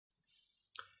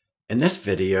In this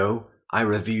video, I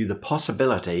review the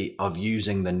possibility of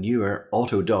using the Neewer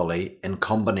Auto Dolly in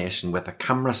combination with a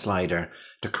camera slider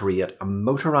to create a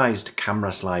motorized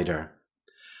camera slider.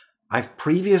 I've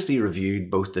previously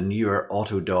reviewed both the Neewer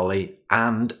Auto Dolly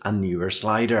and a Neewer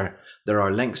slider. There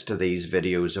are links to these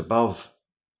videos above.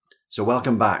 So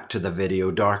welcome back to the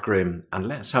video darkroom, and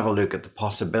let's have a look at the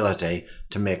possibility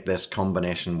to make this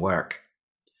combination work.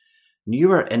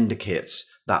 Neewer indicates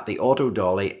that the Auto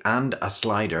Dolly and a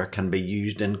slider can be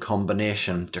used in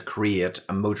combination to create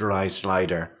a motorized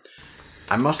slider.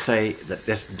 I must say that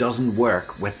this doesn't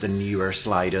work with the Neewer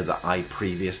slider that I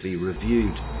previously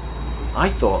reviewed. I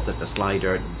thought that the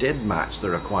slider did match the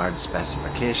required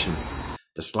specification.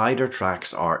 The slider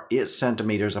tracks are 8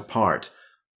 centimeters apart,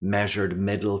 measured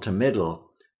middle to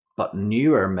middle, but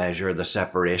Neewer measure the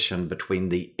separation between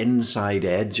the inside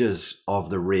edges of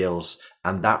the rails,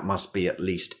 and that must be at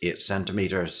least 8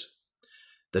 centimeters.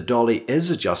 The dolly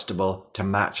is adjustable to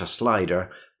match a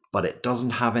slider, but it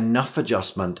doesn't have enough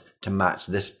adjustment to match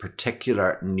this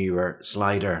particular Neewer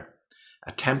slider.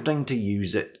 Attempting to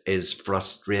use it is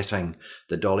frustrating.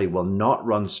 The dolly will not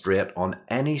run straight on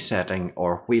any setting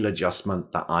or wheel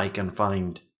adjustment that I can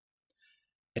find.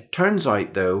 It turns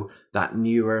out though that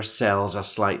Neewer sells a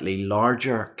slightly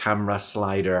larger camera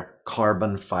slider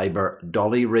carbon fiber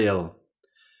dolly rail.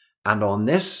 And on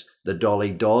this, the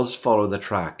dolly does follow the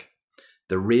track.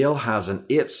 The rail has an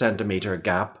 8 centimeter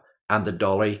gap and the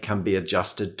dolly can be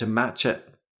adjusted to match it.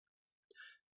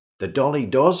 The dolly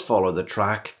does follow the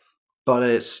track, but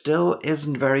it still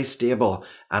isn't very stable,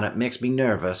 and it makes me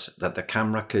nervous that the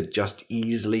camera could just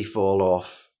easily fall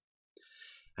off.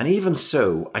 And even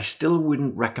so, I still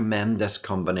wouldn't recommend this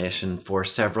combination for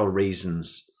several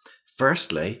reasons.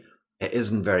 Firstly, it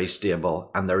isn't very stable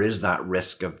and there is that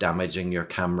risk of damaging your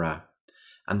camera.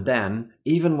 And then,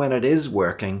 even when it is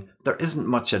working, there isn't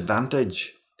much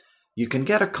advantage. You can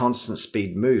get a constant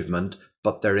speed movement,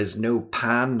 but there is no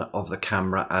pan of the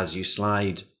camera as you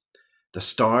slide. The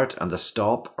start and the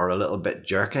stop are a little bit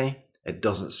jerky. It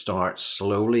doesn't start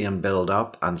slowly and build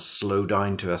up and slow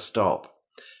down to a stop.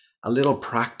 A little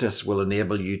practice will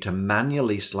enable you to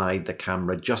manually slide the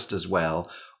camera just as well,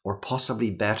 or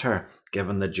possibly better,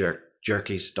 given the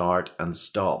jerky start and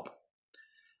stop.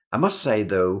 I must say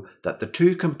though that the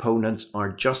two components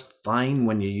are just fine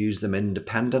when you use them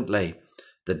independently.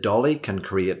 The dolly can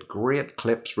create great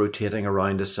clips rotating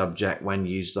around a subject when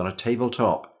used on a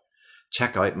tabletop.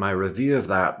 Check out my review of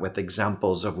that with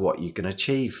examples of what you can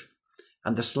achieve.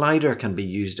 And the slider can be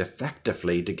used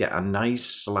effectively to get a nice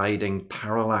sliding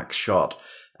parallax shot.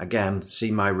 Again, see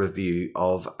my review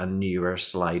of a Neewer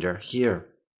slider here.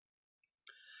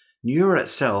 Neewer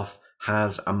itself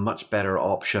has a much better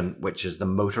option, which is the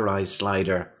motorized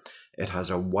slider. It has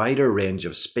a wider range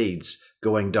of speeds,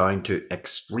 going down to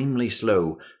extremely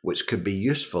slow, which could be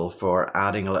useful for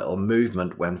adding a little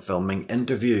movement when filming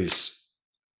interviews.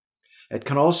 It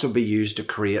can also be used to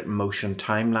create motion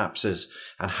time lapses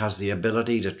and has the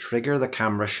ability to trigger the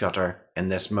camera shutter in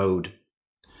this mode.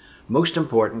 Most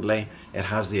importantly, it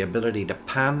has the ability to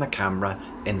pan the camera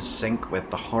in sync with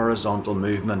the horizontal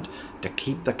movement to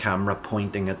keep the camera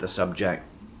pointing at the subject.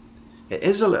 It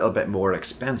is a little bit more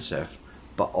expensive,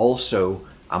 but also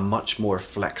a much more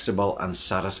flexible and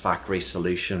satisfactory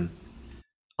solution.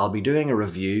 I'll be doing a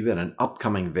review in an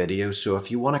upcoming video, so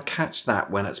if you want to catch that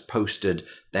when it's posted,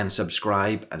 then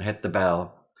subscribe and hit the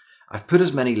bell. I've put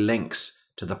as many links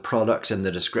to the products in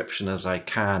the description as I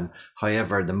can.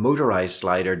 However, the motorized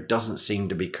slider doesn't seem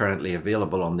to be currently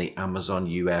available on the Amazon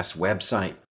US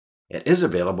website. It is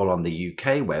available on the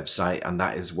UK website, and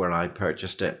that is where I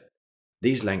purchased it.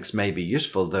 These links may be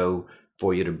useful though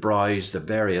for you to browse the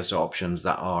various options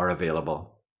that are available.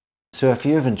 So if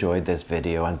you've enjoyed this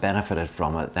video and benefited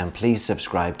from it, then please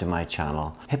subscribe to my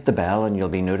channel. Hit the bell and you'll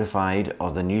be notified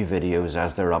of the new videos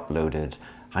as they're uploaded.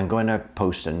 I'm going to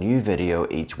post a new video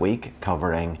each week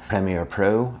covering Premiere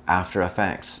Pro, After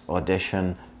Effects,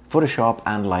 Audition, Photoshop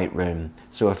and Lightroom.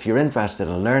 So if you're interested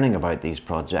in learning about these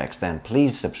projects, then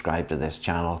please subscribe to this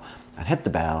channel and hit the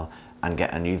bell and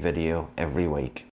get a new video every week.